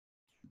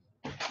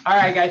All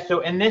right, guys,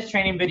 so in this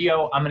training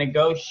video, I'm going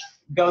to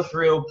go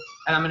through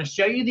and I'm going to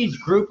show you these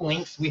group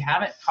links we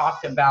haven't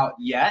talked about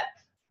yet.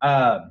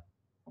 And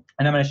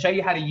I'm going to show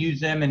you how to use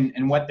them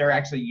and what they're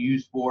actually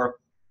used for.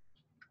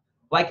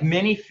 Like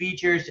many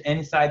features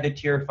inside the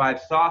Tier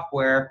 5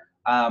 software,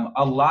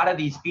 a lot of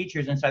these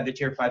features inside the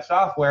Tier 5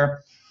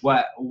 software,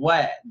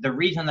 the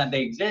reason that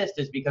they exist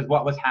is because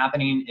what was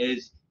happening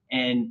is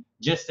in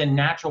just the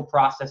natural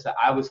process that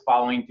I was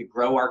following to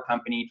grow our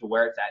company to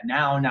where it's at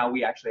now. Now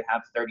we actually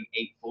have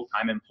 38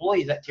 full-time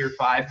employees at Tier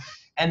 5.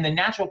 And the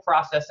natural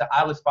process that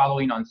I was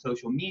following on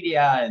social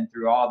media and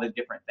through all the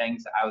different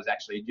things that I was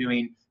actually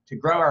doing to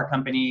grow our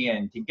company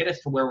and to get us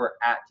to where we're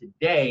at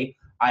today,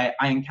 I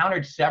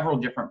encountered several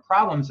different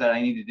problems that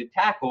I needed to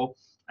tackle,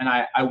 and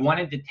I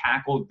wanted to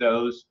tackle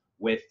those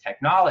with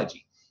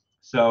technology.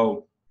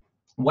 So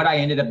what I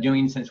ended up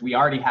doing, since we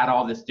already had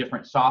all this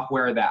different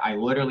software that I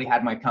literally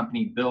had my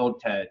company build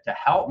to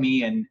help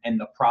me in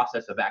the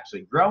process of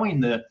actually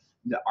growing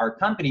our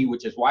company,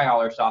 which is why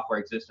all our software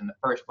exists in the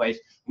first place.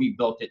 We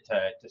built it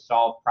to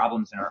solve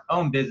problems in our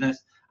own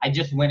business. I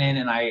just went in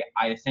and I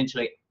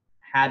essentially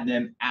had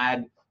them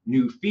add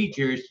new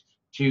features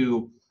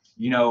to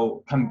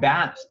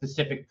combat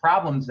specific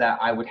problems that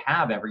I would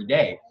have every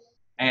day.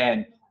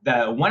 And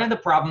one of the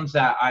problems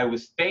that I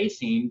was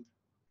facing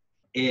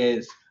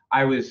is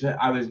I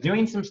was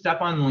doing some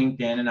stuff on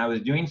LinkedIn, and I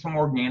was doing some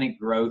organic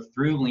growth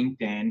through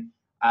LinkedIn,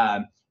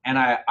 and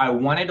I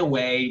wanted a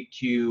way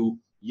to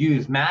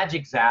use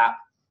MagicZap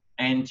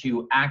and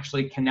to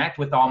actually connect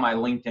with all my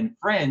LinkedIn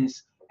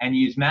friends and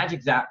use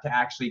MagicZap to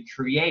actually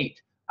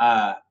create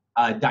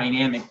a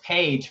dynamic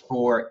page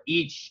for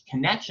each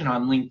connection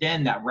on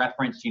LinkedIn that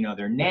referenced,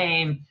 their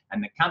name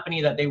and the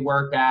company that they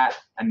worked at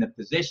and the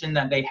position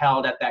that they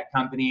held at that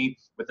company,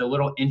 with a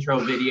little intro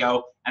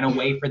video and a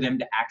way for them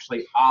to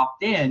actually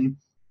opt in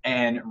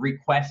and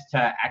request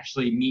to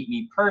actually meet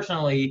me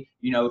personally,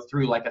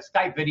 through like a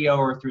Skype video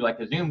or through like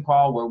a Zoom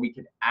call where we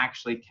could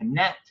actually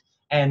connect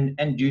and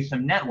do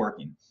some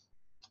networking.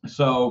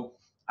 So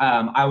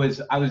I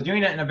was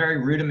doing it in a very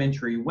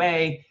rudimentary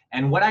way.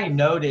 And what I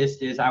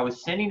noticed is I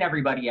was sending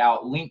everybody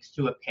out links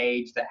to a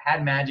page that had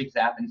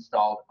MagicZap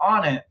installed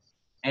on it.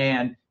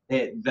 And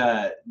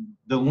the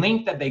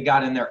link that they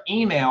got in their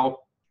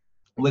email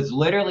was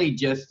literally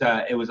just,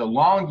 it was a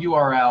long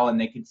URL,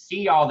 and they could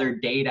see all their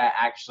data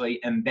actually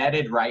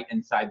embedded right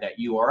inside that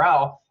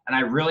URL. And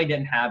I really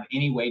didn't have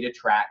any way to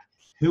track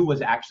who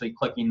was actually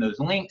clicking those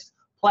links.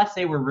 Plus,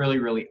 they were really,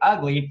 really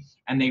ugly,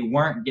 and they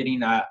weren't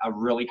getting a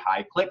really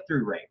high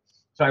click-through rate.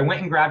 So I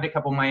went and grabbed a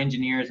couple of my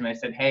engineers, and I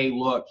said, hey,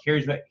 look,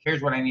 here's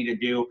what I need to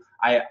do.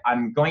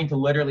 I'm going to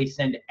literally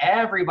send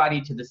everybody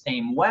to the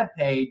same web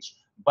page,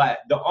 but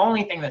the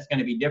only thing that's going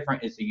to be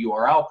different is the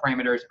URL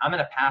parameters. I'm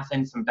going to pass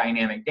in some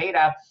dynamic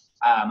data,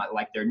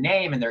 like their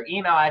name and their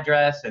email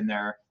address and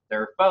their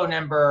phone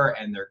number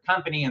and their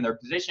company and their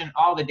position,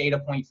 all the data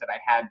points that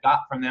I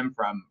got from them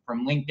from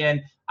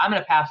LinkedIn. I'm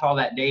going to pass all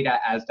that data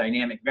as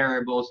dynamic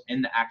variables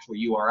in the actual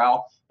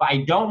URL, but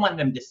I don't want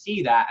them to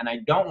see that, and I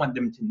don't want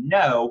them to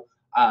know,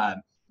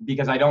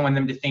 because I don't want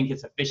them to think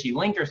it's a fishy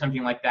link or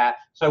something like that.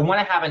 So I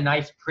want to have a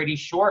nice, pretty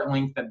short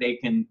link that they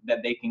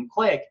can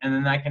click, and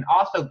then I can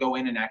also go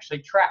in and actually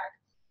track.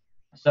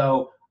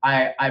 So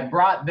I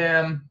brought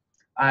them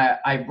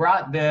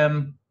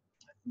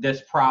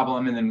this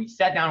problem, and then we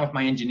sat down with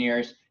my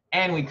engineers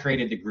and we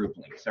created the group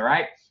links. All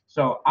right.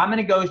 So I'm going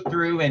to go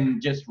through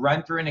and just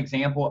run through an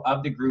example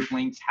of the group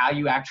links, how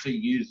you actually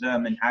use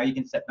them and how you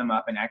can set them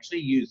up and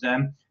actually use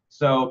them.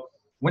 So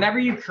whenever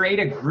you create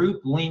a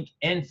group link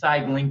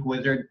inside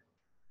LinkWizard,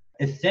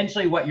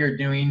 essentially what you're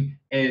doing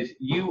is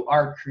you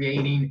are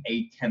creating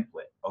a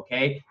template,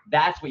 okay?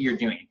 That's what you're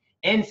doing.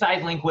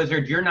 Inside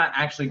LinkWizard, you're not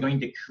actually going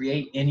to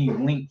create any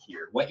link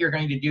here. What you're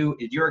going to do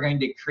is you're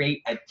going to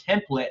create a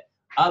template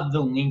of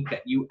the link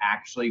that you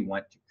actually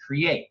want to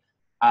create.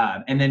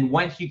 And then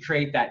once you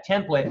create that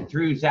template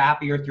through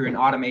Zapier, through an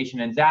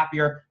automation in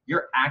Zapier,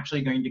 you're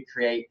actually going to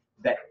create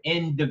the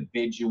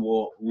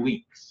individual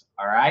links,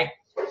 all right?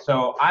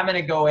 So I'm going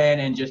to go in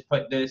and just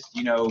put this,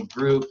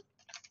 group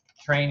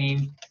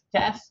training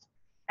test,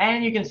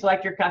 and you can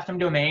select your custom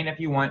domain if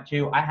you want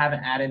to. I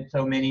haven't added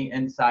so many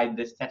inside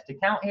this test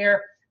account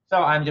here,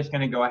 so I'm just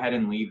going to go ahead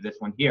and leave this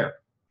one here.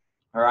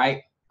 All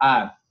right.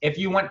 If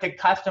you want to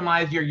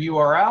customize your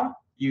URL,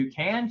 you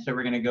can. So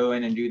we're going to go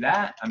in and do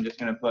that. I'm just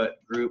going to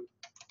put group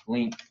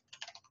link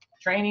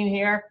training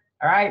here.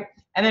 All right.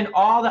 And then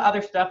all the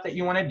other stuff that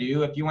you want to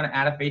do, if you want to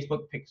add a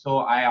Facebook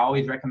pixel, I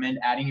always recommend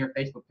adding your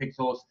Facebook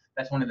pixels.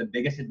 That's one of the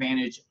biggest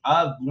advantages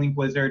of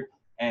LinkWizard,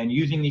 and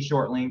using these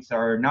short links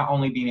are not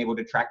only being able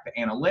to track the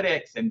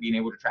analytics and being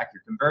able to track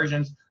your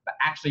conversions, but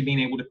actually being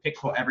able to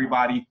pixel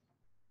everybody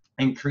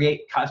and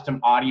create custom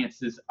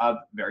audiences of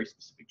very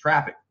specific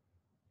traffic.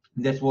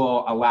 This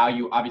will allow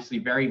you, obviously,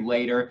 very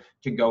later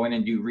to go in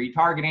and do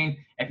retargeting.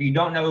 If you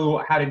don't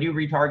know how to do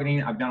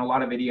retargeting, I've done a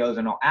lot of videos,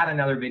 and I'll add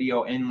another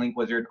video in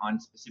LinkWizard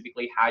on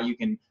specifically how you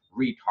can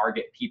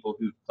retarget people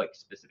who click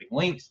specific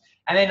links.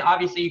 And then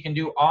obviously you can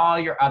do all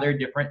your other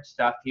different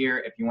stuff here.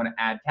 If you want to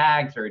add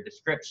tags or a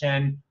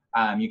description,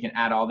 You can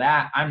add all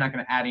that. I'm not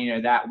going to add any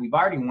of that. We've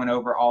already went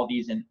over all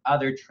these in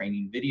other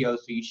training videos,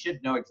 so you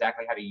should know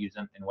exactly how to use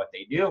them and what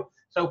they do.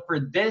 So for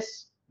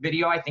this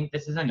video, I think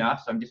this is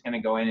enough. So I'm just going to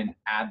go in and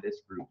add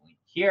this group link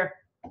here.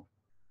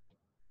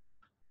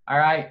 All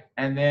right,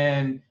 and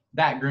then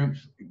that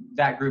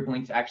group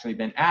link's actually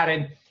been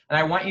added. And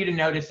I want you to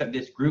notice that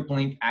this group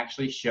link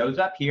actually shows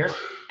up here,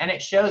 and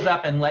it shows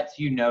up and lets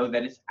you know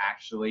that it's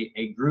actually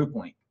a group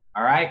link.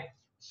 All right,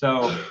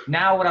 so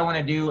now what I want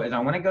to do is I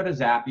want to go to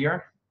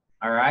Zapier.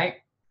 All right,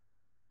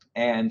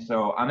 and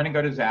so I'm going to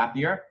go to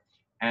Zapier,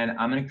 and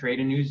I'm going to create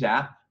a new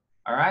Zap.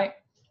 All right,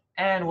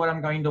 and what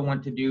I'm going to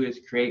want to do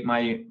is create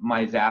my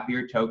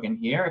Zapier token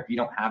here. If you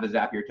don't have a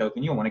Zapier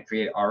token, you'll want to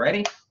create it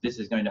already. This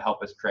is going to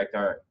help us connect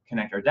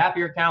our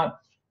Zapier account.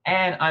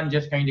 And I'm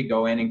just going to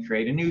go in and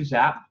create a new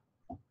Zap.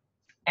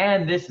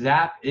 And this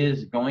Zap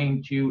is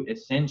going to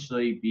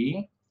essentially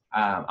be,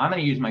 I'm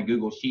going to use my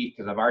Google Sheet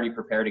because I've already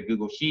prepared a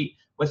Google Sheet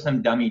with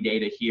some dummy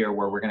data here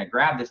where we're going to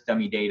grab this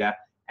dummy data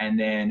and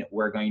then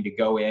we're going to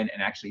go in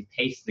and actually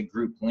paste the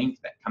group link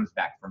that comes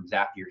back from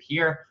Zapier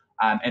here.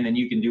 And then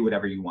you can do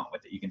whatever you want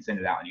with it. You can send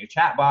it out in your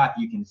chat bot.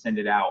 You can send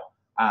it out.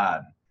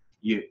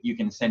 You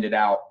can send it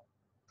out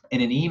in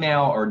an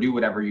email or do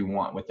whatever you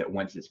want with it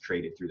once it's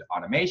created through the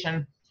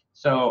automation.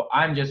 So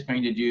I'm just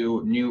going to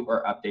do new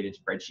or updated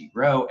spreadsheet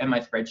row. In my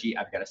spreadsheet,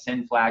 I've got a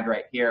send flag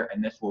right here,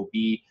 and this will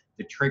be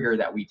the trigger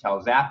that we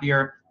tell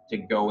Zapier to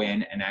go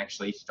in and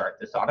actually start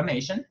this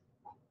automation.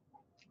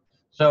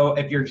 So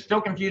if you're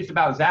still confused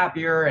about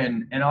Zapier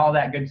and all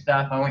that good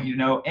stuff, I want you to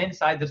know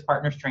inside this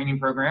partners training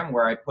program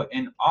where I put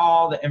in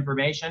all the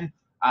information,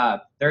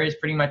 there is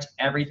pretty much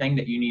everything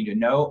that you need to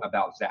know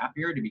about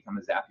Zapier to become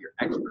a Zapier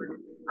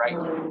expert right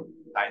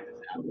inside the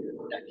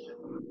Zapier section.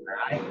 All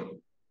right.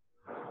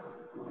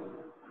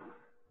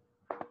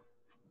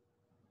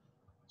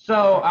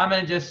 So I'm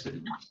going to just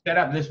set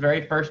up this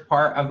very first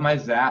part of my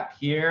Zap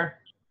here.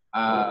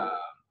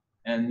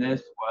 And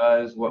this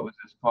was, what was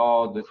this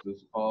called? This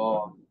was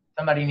called,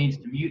 somebody needs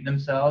to mute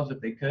themselves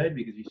if they could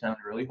because you sound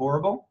really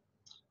horrible.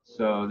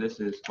 So this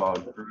is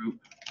called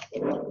group.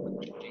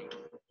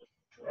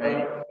 Okay.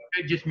 You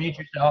could just mute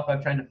yourself.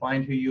 I'm trying to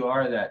find who you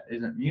are that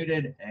isn't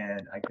muted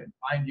and I couldn't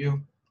find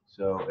you.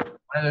 So if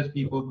one of those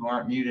people who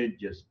aren't muted,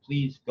 just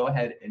please go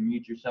ahead and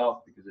mute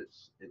yourself because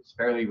it's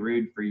fairly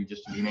rude for you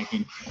just to be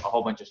making a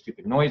whole bunch of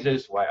stupid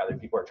noises while other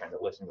people are trying to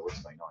listen to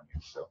what's going on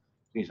here. So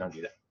please don't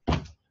do that.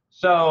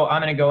 So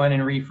I'm going to go in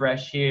and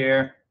refresh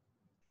here.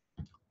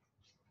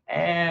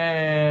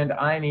 And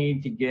I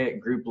need to get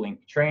group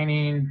link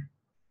training.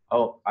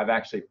 Oh, I've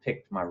actually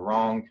picked my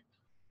wrong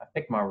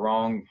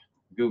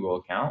Google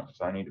account.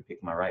 So I need to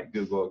pick my right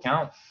Google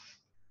account.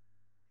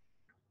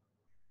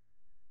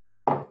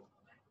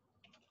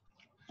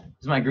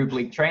 This is my group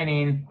link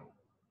training.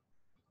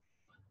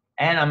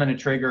 And I'm going to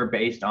trigger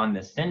based on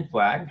the send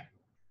flag.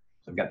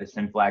 So I've got the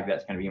send flag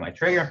that's going to be my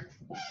trigger.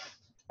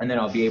 And then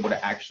I'll be able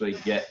to actually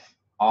get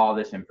all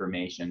this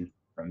information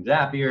from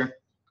Zapier.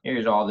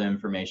 Here's all the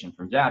information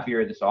from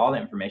Zapier. This is all the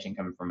information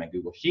coming from my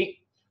Google Sheet.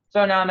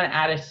 So now I'm going to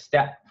add a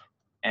step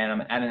and I'm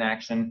going to add an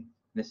action.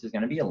 This is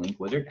going to be a Link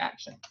Wizard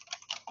action.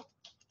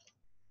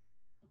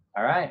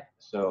 All right,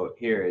 so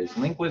here is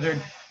Link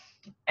Wizard.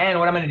 And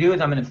what I'm going to do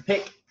is I'm going to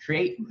pick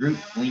create group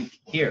link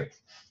here.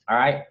 All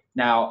right,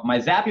 now my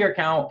Zapier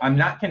account, I'm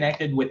not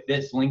connected with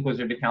this Link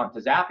Wizard account to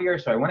Zapier,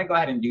 so I want to go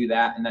ahead and do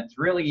that. And that's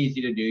really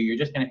easy to do. You're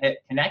just going to hit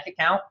connect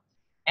account.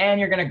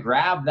 And you're going to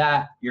grab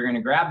that. You're going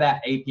to grab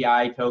that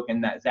API token,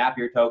 that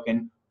Zapier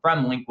token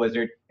from Link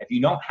Wizard. If you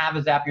don't have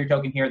a Zapier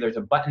token here, there's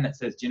a button that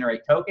says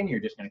Generate Token. You're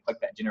just going to click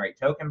that Generate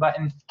Token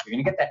button. You're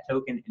going to get that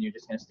token, and you're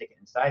just going to stick it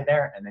inside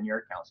there, and then your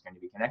account's going to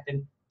be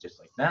connected just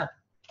like that.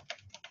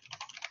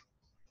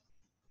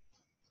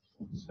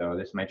 So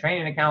this is my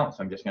training account.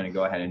 So I'm just going to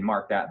go ahead and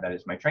mark that. That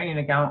is my training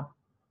account.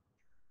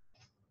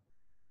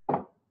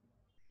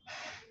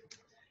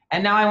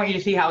 And now I want you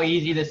to see how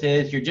easy this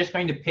is. You're just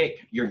going to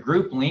pick your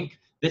group link.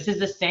 This is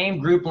the same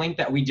group link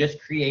that we just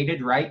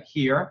created right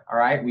here. All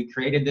right, we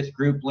created this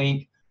group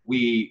link.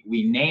 We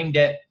named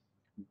it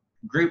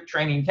Group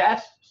Training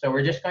Test. So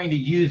we're just going to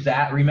use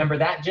that. Remember,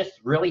 that just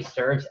really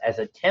serves as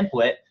a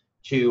template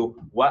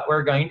to what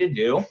we're going to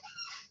do.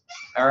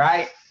 All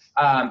right,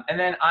 and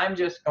then I'm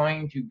just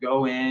going to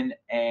go in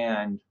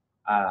and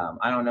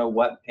I don't know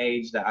what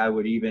page that I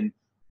would even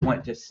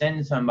want to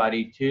send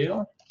somebody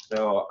to.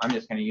 So I'm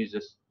just going to use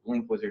this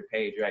Link Wizard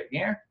page right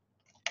here.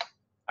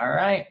 All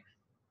right.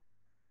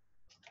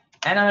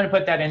 And I'm going to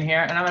put that in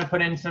here, and I'm going to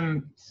put in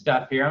some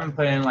stuff here. I'm going to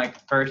put in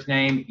like first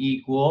name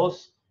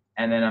equals,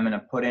 and then I'm going to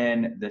put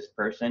in this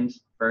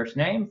person's first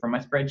name from my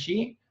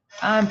spreadsheet.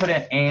 I'm going to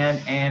put in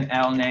and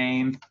L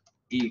name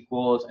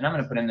equals, and I'm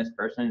going to put in this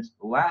person's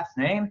last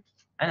name,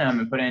 and then I'm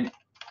going to put in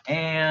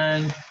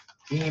and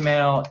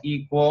email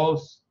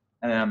equals,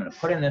 and then I'm going to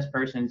put in this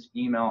person's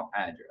email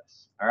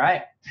address. All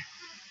right.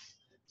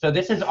 So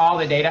this is all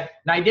the data.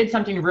 Now I did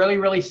something really,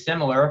 really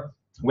similar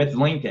with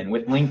LinkedIn.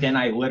 With LinkedIn,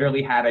 I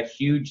literally had a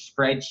huge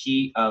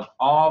spreadsheet of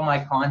all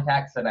my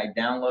contacts that I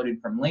downloaded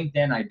from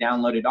LinkedIn. I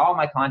downloaded all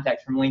my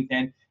contacts from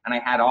LinkedIn, and I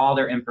had all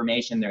their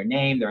information, their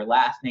name, their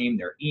last name,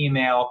 their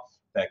email,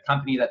 the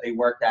company that they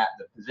worked at,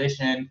 the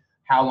position,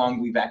 how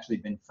long we've actually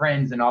been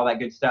friends, and all that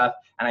good stuff.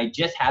 And I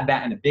just had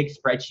that in a big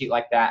spreadsheet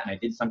like that, and I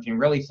did something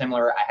really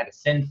similar. I had a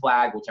send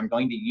flag, which I'm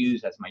going to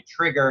use as my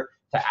trigger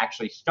to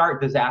actually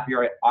start the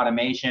Zapier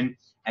automation.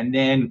 And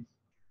then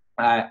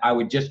I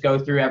would just go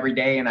through every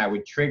day and I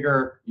would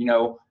trigger,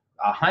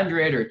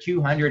 100 or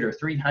 200 or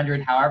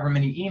 300, however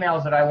many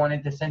emails that I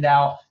wanted to send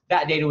out.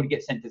 That data would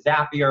get sent to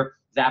Zapier.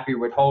 Zapier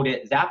would hold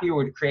it. Zapier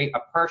would create a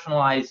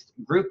personalized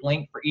group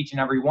link for each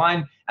and every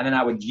one, and then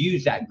I would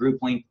use that group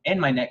link in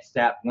my next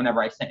step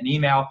whenever I sent an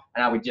email,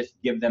 and I would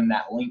just give them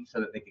that link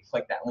so that they could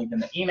click that link in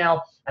the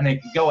email, and they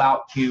could go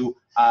out to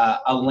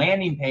a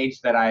landing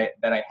page that I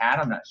had.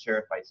 I'm not sure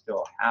if I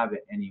still have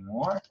it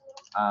anymore.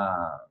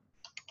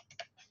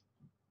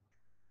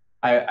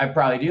 I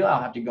probably do.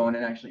 I'll have to go in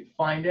and actually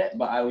find it,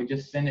 but I would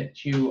just send it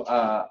to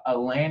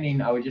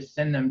I would just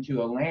send them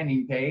to a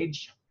landing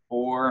page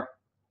for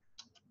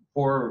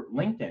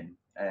LinkedIn,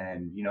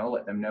 and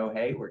let them know,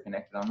 hey, we're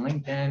connected on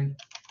LinkedIn.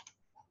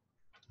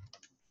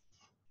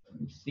 Let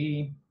me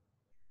see.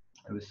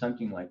 It was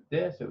something like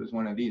this. It was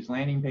one of these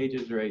landing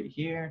pages right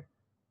here.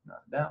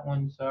 Not that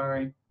one,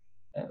 sorry.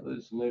 It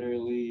was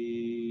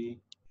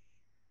literally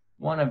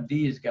one of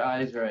these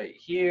guys right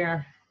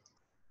here.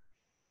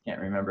 Can't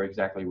remember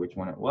exactly which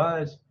one it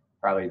was.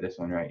 Probably this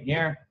one right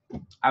here.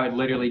 I would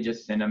literally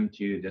just send them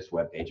to this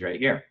web page right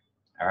here.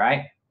 All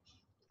right.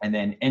 And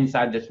then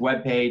inside this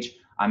web page,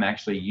 I'm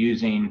actually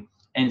using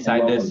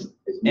inside this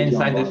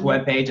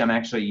web page, I'm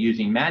actually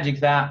using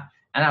MagicZap,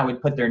 and I would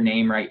put their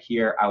name right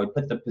here. I would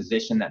put the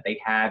position that they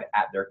had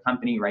at their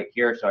company right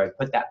here. So I would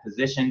put that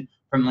position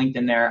from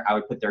LinkedIn there. I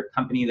would put their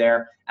company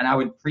there, and I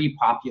would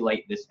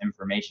pre-populate this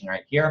information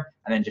right here,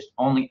 and then just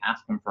only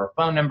ask them for a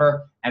phone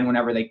number. And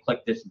whenever they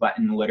click this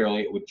button,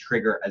 literally it would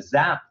trigger a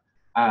Zap,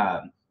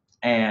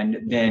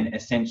 and then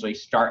essentially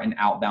start an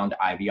outbound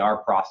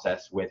IVR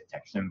process with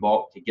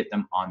TextInVault to get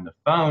them on the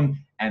phone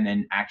and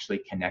then actually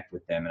connect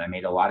with them. And I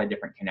made a lot of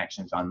different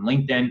connections on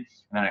LinkedIn. And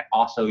then I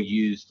also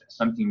used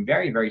something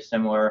very, very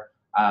similar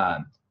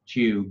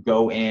to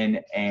go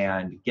in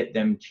and get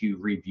them to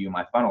review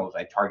my funnels.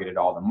 I targeted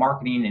all the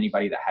marketing,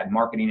 anybody that had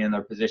marketing in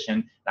their position,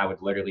 and I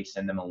would literally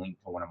send them a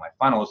link to one of my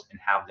funnels and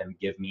have them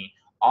give me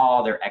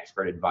all their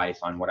expert advice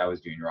on what I was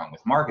doing wrong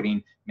with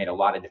marketing. Made a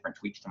lot of different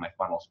tweaks to my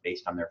funnels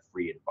based on their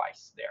free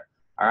advice there.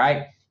 All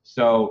right,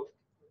 so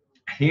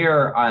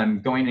here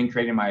I'm going and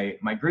creating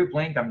my group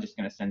link. I'm just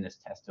gonna send this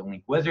test to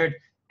Link Wizard,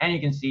 and you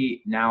can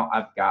see now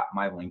I've got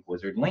my Link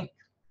Wizard link.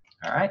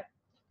 All right,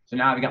 so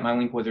now I've got my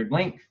Link Wizard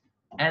link,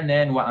 and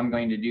then what I'm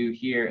going to do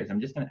here is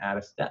I'm just gonna add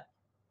a step,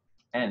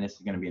 and this is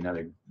gonna be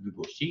another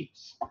Google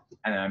Sheets,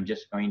 and I'm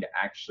just going to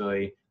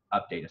actually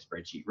update a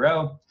spreadsheet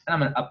row, and I'm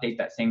going to update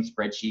that same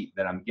spreadsheet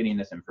that I'm getting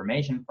this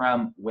information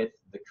from with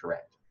the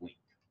correct link.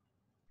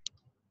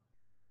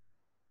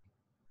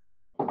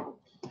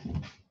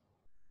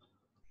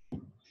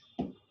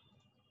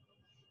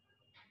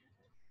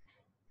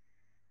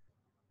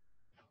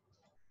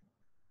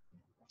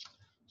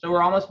 So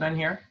we're almost done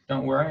here.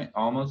 Don't worry,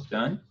 almost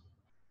done.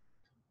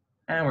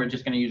 And we're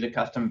just going to use a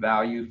custom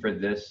value for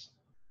this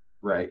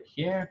right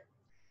here,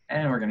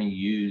 and we're going to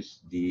use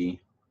the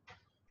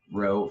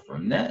row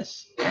from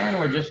this, and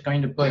we're just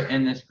going to put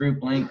in this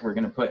group link. We're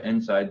going to put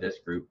inside this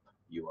group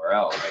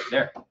URL right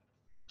there,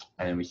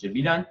 and then we should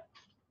be done.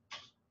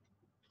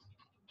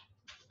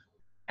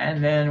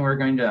 And then I'm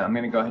going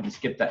to go ahead and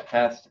skip that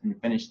test and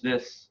finish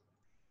this.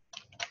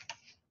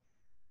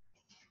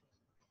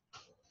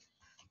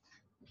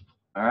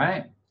 All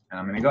right, and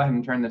I'm going to go ahead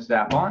and turn this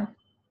Zap on.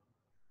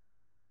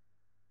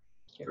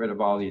 Get rid of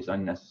all these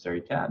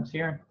unnecessary tabs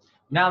here.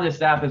 Now this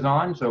Zap is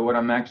on, so what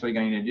I'm actually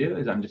going to do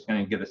is I'm just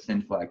going to give a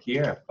send flag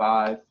here, a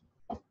 5,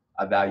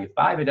 a value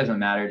 5. It doesn't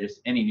matter, just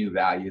any new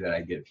value that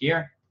I give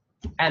here.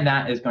 And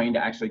that is going to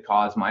actually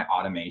cause my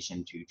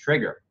automation to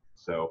trigger.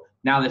 So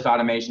now this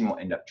automation will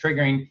end up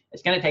triggering.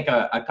 It's going to take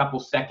a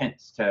couple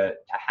seconds to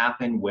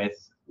happen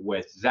with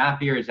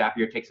Zapier.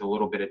 Zapier takes a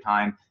little bit of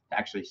time to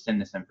actually send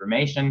this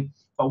information.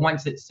 But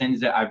once it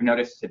sends it, I've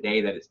noticed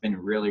today that it's been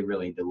really,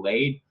 really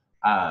delayed.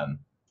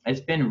 It's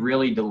been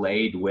really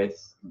delayed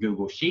with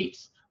Google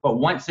Sheets, but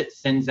once it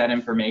sends that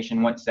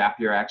information, once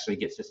Zapier actually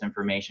gets this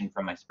information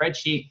from my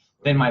spreadsheet,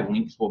 then my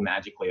links will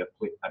magically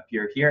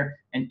appear here,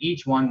 and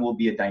each one will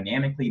be a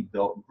dynamically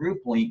built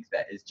group link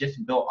that is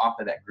just built off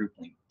of that group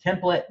link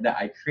template that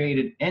I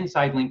created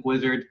inside Link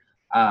Wizard,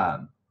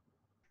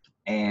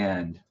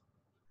 and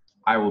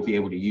I will be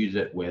able to use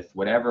it with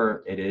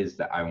whatever it is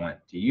that I want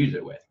to use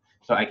it with.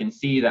 So I can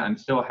see that I'm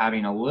still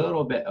having a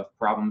little bit of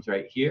problems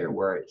right here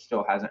where it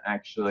still hasn't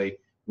actually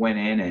went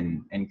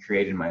in and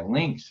created my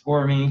links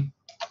for me.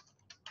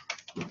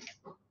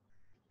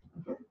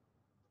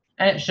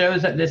 And it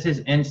shows that this is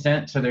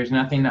instant, so there's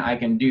nothing that I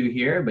can do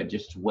here, but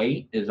just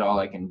wait is all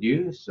I can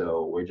do.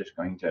 So we're just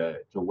going to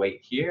wait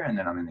here, and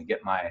then I'm gonna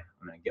get my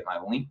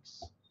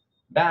links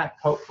back,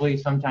 hopefully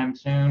sometime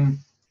soon.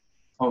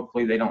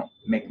 Hopefully they don't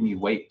make me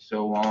wait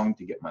so long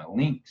to get my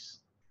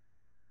links.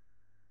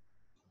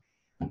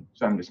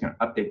 So I'm just going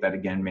to update that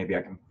again. Maybe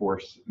I can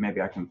force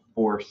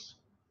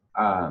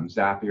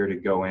Zapier to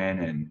go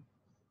in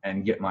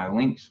and get my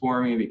links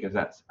for me, because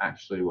that's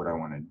actually what I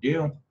want to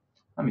do.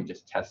 Let me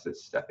just test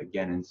this step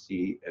again and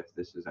see if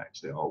this is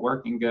actually all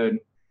working good.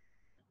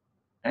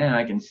 And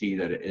I can see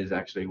that it is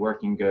actually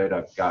working good.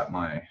 I've got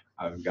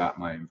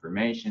my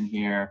information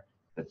here.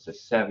 That's a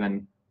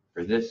 7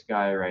 for this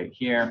guy right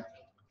here.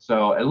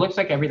 So it looks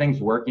like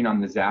everything's working on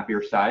the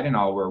Zapier side, and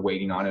all we're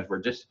waiting on is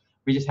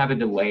we just have a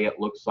delay, it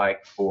looks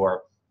like,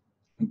 for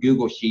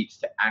Google Sheets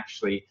to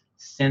actually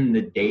send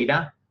the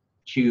data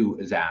to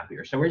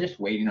Zapier. So we're just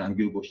waiting on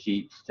Google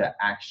Sheets to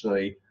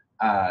actually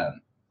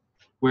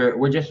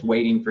we're just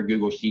waiting for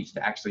Google Sheets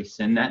to actually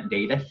send that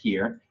data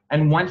here.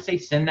 And once they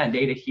send that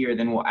data here,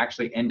 then we'll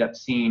actually end up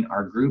seeing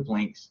our group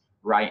links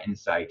right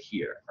inside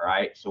here, all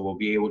right? So we'll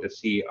be able to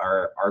see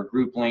our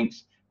group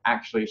links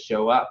actually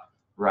show up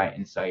right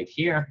inside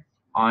here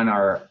on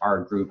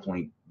our group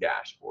link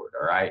dashboard,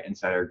 all right?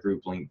 Inside our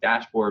group link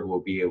dashboard, we'll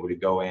be able to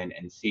go in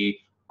and see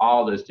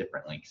all those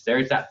different links.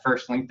 There's that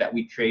first link that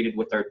we created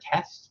with our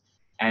test.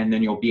 And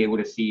then you'll be able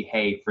to see,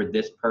 hey, for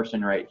this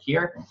person right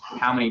here,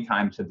 how many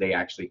times have they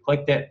actually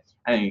clicked it?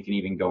 And then you can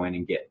even go in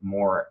and get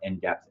more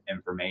in-depth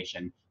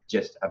information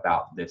just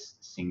about this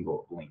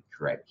single link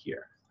right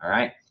here, all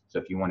right? So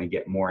if you want to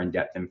get more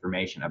in-depth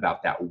information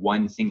about that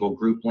one single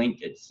group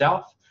link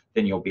itself,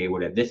 then you'll be able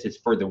to, this is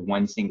for the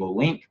one single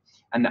link.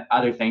 And the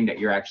other thing that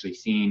you're actually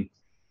seeing,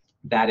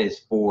 that is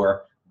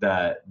for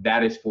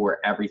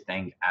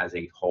everything as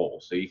a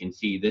whole. So you can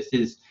see this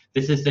is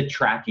the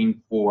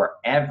tracking for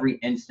every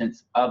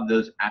instance of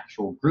those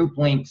actual group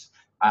links,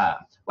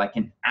 like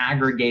an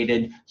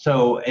aggregated.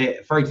 So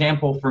for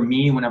example, for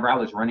me, whenever I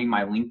was running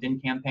my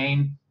LinkedIn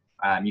campaign,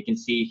 you can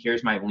see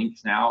here's my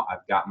links now.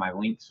 I've got my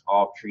links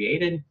all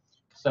created.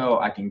 So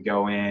I can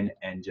go in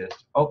and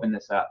just open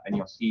this up, and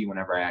you'll see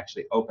whenever I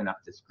actually open up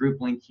this group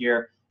link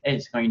here,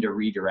 it's going to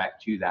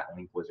redirect to that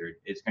link wizard.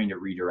 It's going to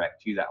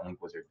redirect to that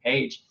link wizard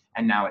page.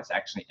 And now it's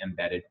actually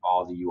embedded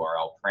all the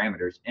URL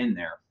parameters in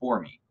there for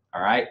me.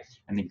 All right.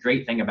 And the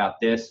great thing about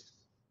this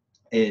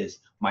is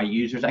my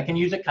users, I can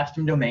use a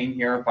custom domain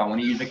here if I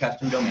want to use a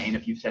custom domain.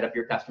 If you've set up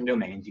your custom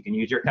domains, you can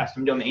use your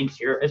custom domains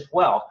here as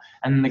well.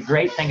 And the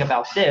great thing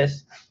about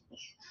this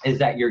is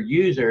that your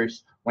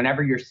users,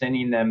 whenever you're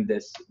sending them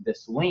this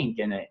link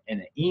in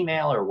an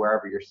email or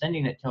wherever you're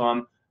sending it to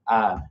them,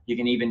 you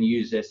can even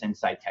use this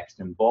inside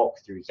Text in Bulk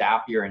through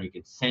Zapier, and you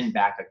can send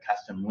back a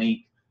custom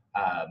link.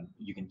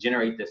 You can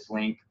generate this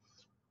link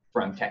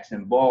from Text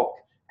in Bulk,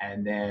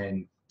 and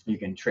then you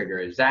can trigger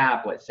a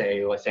zap. Let's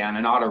say on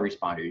an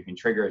autoresponder, you can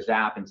trigger a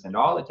zap and send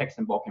all the Text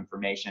in Bulk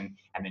information,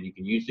 and then you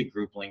can use the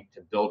group link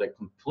to build a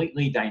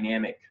completely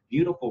dynamic,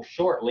 beautiful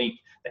short link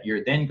that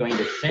you're then going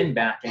to send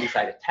back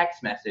inside a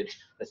text message.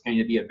 That's going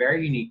to be a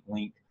very unique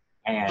link,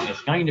 and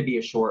it's going to be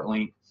a short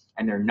link,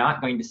 and they're not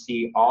going to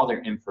see all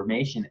their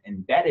information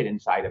embedded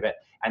inside of it.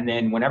 And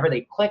then whenever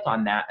they click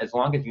on that, as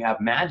long as you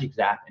have Magic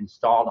Zap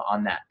installed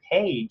on that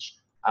page,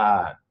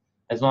 then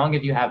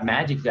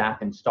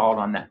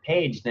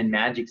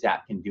Magic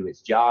Zap can do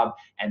its job,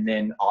 and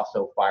then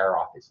also fire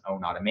off its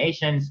own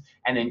automations,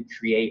 and then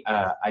create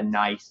a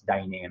nice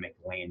dynamic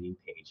landing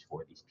page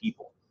for these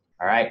people.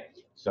 All right,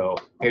 so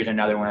here's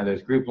another one of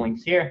those group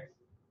links here.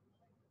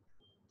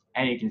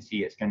 And you can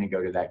see it's going to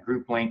go to that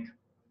group link,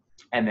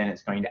 and then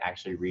it's going to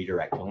actually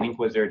redirect to Link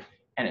Wizard,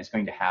 and it's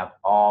going to have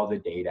all the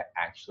data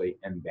actually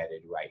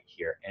embedded right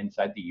here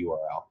inside the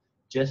URL,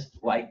 just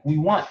like we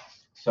want.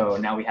 So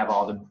now we have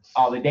all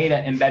the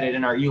data embedded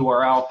in our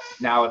URL.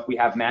 Now if we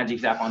have Magic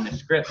Zap on the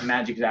script,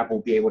 Magic Zap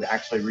will be able to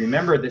actually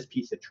remember this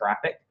piece of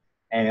traffic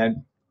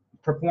and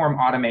perform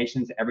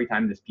automations every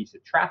time this piece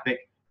of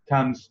traffic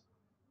comes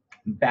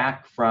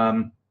back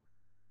from,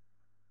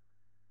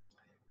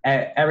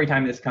 every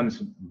time this comes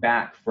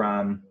back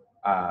from,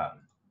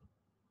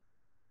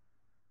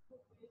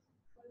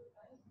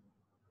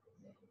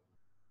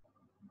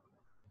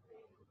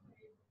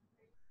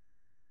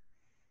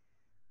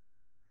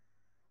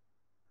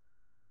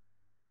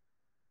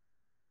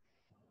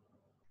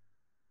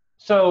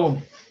 so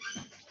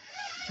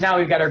now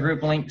we've got our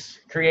group links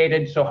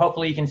created. So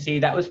hopefully you can see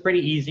that was pretty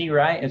easy,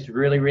 right? It's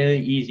really, really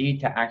easy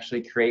to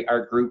actually create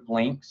our group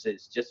links.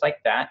 It's just like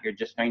that. You're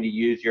just going to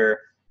use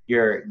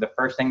the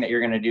first thing that you're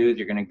going to do is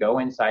you're going to go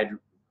inside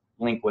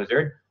Link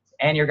Wizard,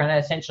 and you're going to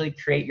essentially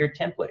create your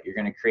template. You're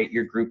going to create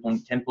your group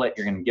link template.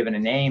 You're going to give it a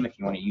name. If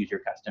you want to use your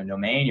custom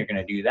domain, you're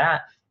going to do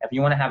that. If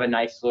you want to have a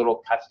nice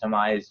little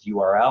customized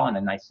URL and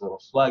a nice little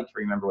slug to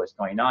remember what's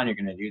going on, you're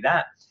going to do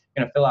that.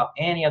 You're going to fill out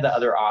any of the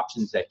other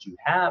options that you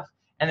have.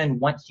 And then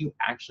once you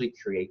actually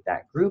create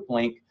that group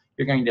link,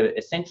 you're going to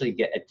essentially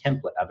get a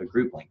template of a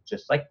group link.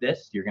 Just like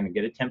this, you're going to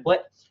get a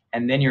template,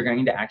 and then you're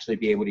going to actually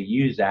be able to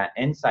use that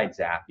inside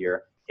Zapier.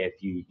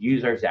 If you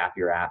use our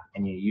Zapier app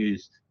and you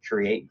use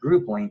create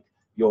group link,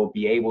 you'll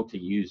be able to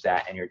use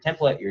that in your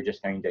template. You're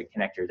just going to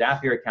connect your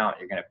Zapier account.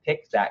 You're going to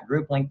pick that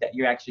group link that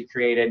you actually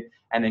created,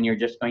 and then you're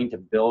just going to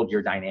build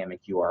your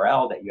dynamic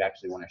URL that you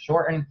actually want to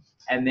shorten,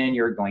 and then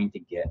you're going to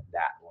get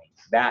that link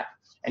back.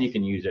 and you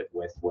can use it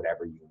with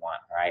whatever you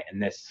want, right? In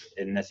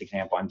this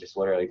example, I'm just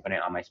literally putting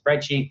it on my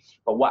spreadsheet.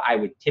 But what I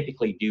would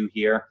typically do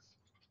here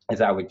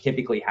is I would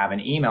typically have an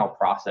email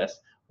process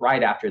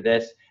right after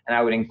this, and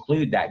I would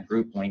include that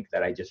group link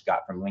that I just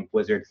got from Link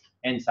Wizard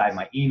inside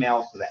my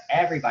email so that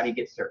everybody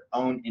gets their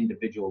own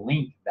individual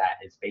link that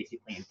is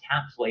basically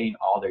encapsulating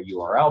all their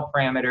URL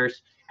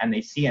parameters, and they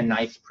see a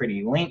nice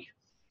pretty link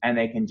and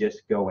they can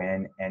just go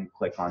in and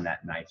click on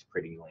that nice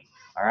pretty link.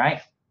 All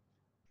right,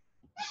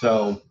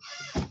 so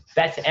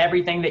that's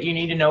everything that you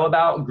need to know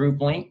about group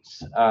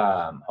links.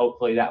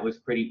 Hopefully that was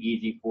pretty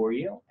easy for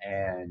you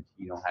and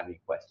you don't have any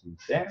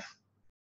questions there.